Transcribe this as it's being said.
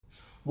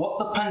What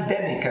the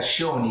pandemic has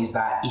shown is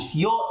that if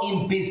you're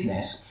in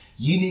business,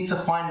 you need to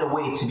find a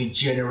way to be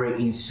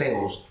generating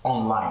sales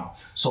online.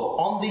 So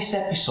on this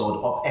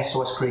episode of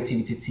SOS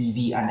Creativity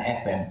TV and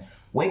FM,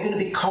 we're going to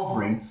be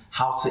covering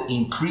how to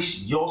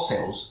increase your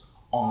sales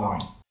online.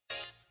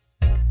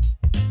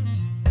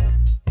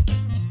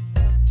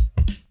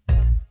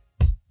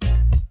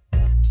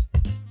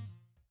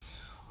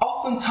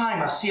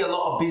 Oftentimes I see a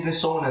lot of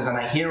business owners and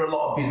I hear a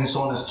lot of business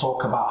owners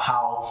talk about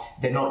how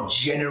they're not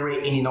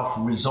generating enough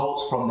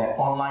results from their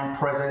online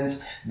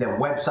presence, their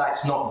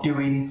website's not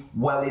doing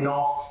well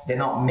enough, they're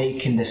not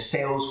making the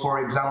sales,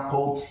 for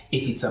example.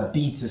 If it's a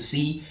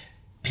B2C,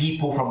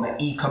 people from the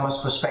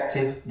e-commerce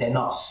perspective, they're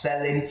not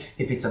selling.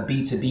 If it's a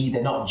B2B,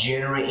 they're not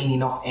generating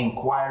enough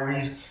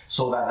inquiries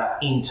so that that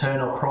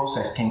internal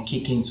process can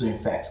kick into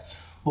effect.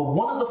 But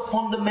one of the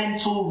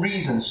fundamental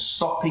reasons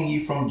stopping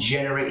you from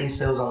generating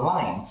sales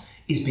online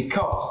is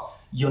because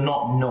you're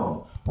not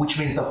known, which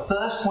means the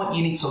first point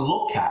you need to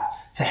look at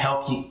to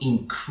help you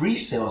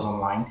increase sales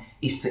online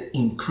is to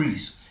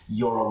increase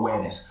your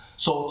awareness.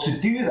 So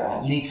to do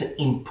that, you need to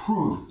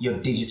improve your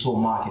digital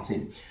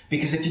marketing.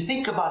 Because if you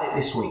think about it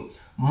this way,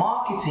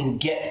 marketing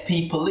gets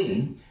people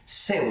in,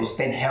 sales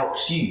then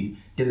helps you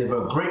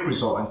deliver a great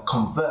result and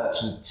convert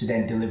to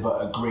then deliver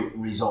a great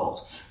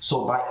result.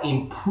 So by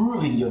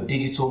improving your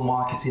digital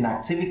marketing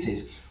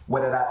activities,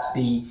 whether that's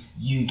be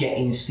you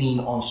getting seen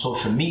on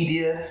social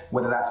media,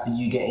 whether that's be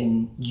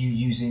you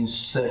using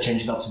search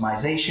engine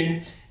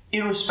optimization,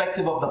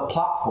 irrespective of the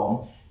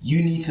platform,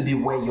 you need to be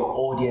where your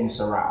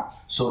audience are at.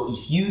 So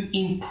if you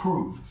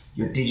improve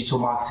your digital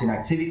marketing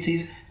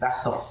activities,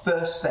 that's the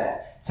first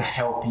step to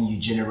helping you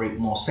generate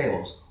more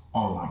sales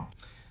online.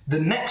 The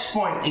next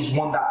point is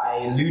one that I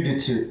alluded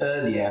to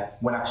earlier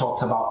when I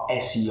talked about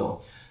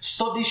SEO.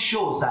 Studies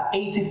shows that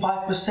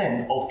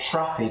 85% of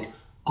traffic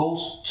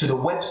goes to the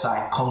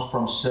website comes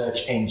from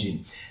search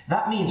engine.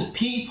 That means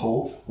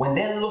people, when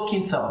they're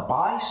looking to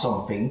buy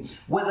something,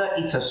 whether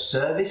it's a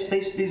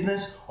service-based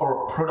business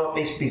or a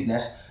product-based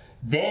business,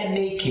 they're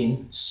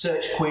making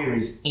search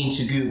queries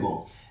into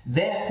Google.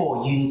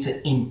 Therefore, you need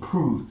to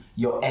improve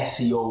your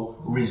SEO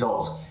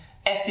results.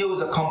 SEO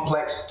is a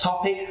complex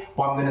topic,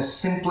 but I'm going to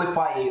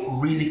simplify it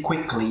really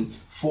quickly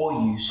for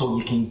you so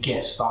you can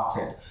get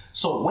started.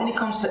 So when it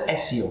comes to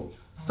SEO,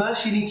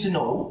 first you need to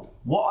know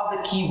what are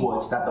the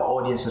keywords that the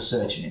audience is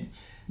searching in.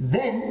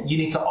 Then you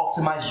need to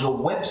optimize your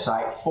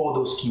website for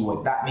those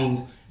keywords. That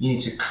means you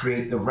need to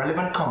create the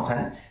relevant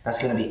content that's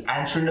going to be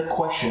answering the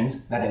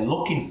questions that they're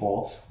looking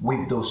for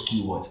with those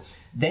keywords.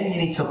 Then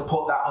you need to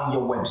put that on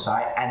your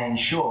website and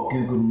ensure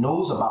Google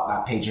knows about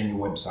that page on your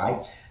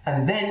website.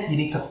 And then you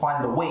need to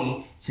find a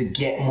way to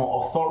get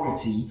more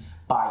authority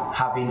by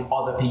having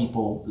other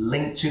people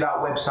link to that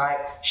website,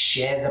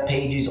 share the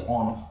pages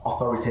on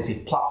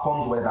authoritative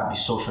platforms, whether that be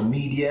social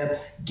media,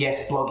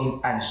 guest blogging,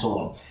 and so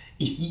on.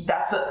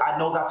 I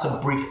know that's a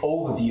brief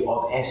overview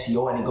of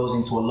SEO and it goes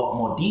into a lot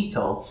more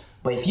detail,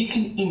 but if you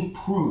can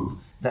improve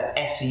the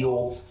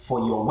SEO for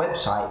your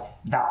website,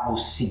 that will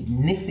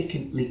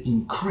significantly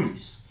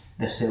increase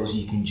the sales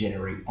you can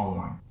generate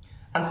online.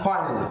 And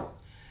finally,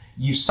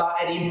 you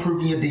started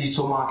improving your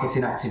digital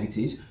marketing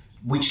activities,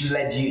 which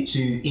led you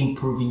to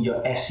improving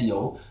your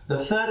SEO. The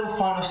third and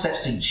final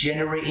steps to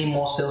generating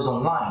more sales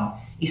online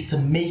is to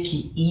make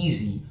it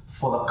easy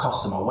for the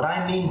customer. What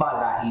I mean by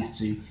that is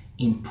to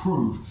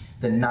improve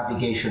the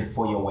navigation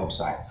for your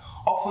website.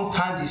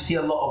 Oftentimes you see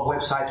a lot of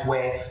websites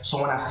where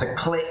someone has to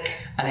click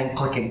and then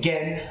click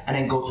again and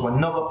then go to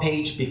another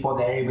page before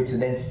they're able to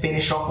then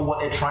finish off what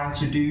they're trying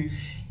to do.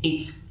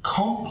 It's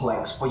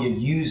complex for your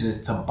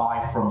users to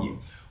buy from you.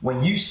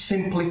 When you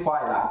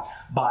simplify that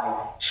by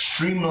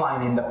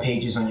streamlining the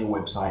pages on your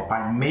website,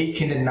 by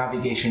making the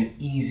navigation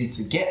easy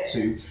to get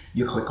to,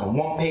 you click on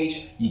one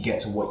page, you get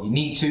to what you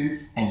need to,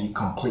 and you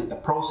complete the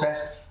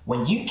process.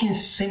 When you can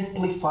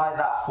simplify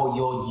that for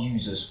your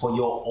users, for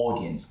your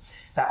audience,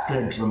 that's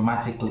going to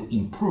dramatically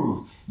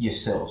improve your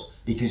sales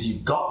because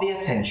you've got the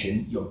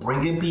attention, you're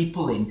bringing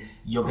people in,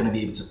 you're going to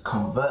be able to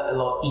convert a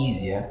lot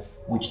easier,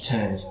 which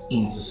turns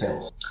into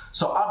sales.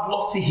 So I'd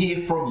love to hear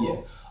from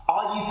you.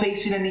 Are you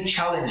facing any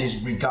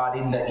challenges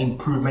regarding the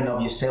improvement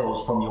of your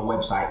sales from your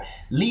website?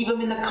 Leave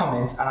them in the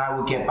comments and I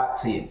will get back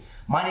to you.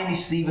 My name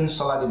is Stephen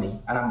Saladini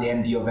and I'm the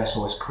MD of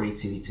SOS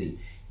Creativity.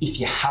 If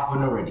you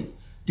haven't already,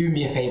 do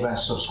me a favor and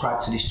subscribe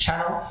to this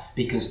channel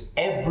because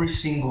every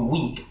single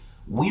week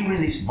we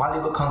release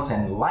valuable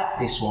content like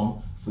this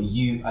one for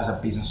you as a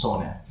business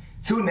owner.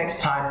 Till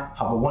next time,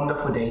 have a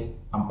wonderful day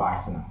and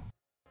bye for now.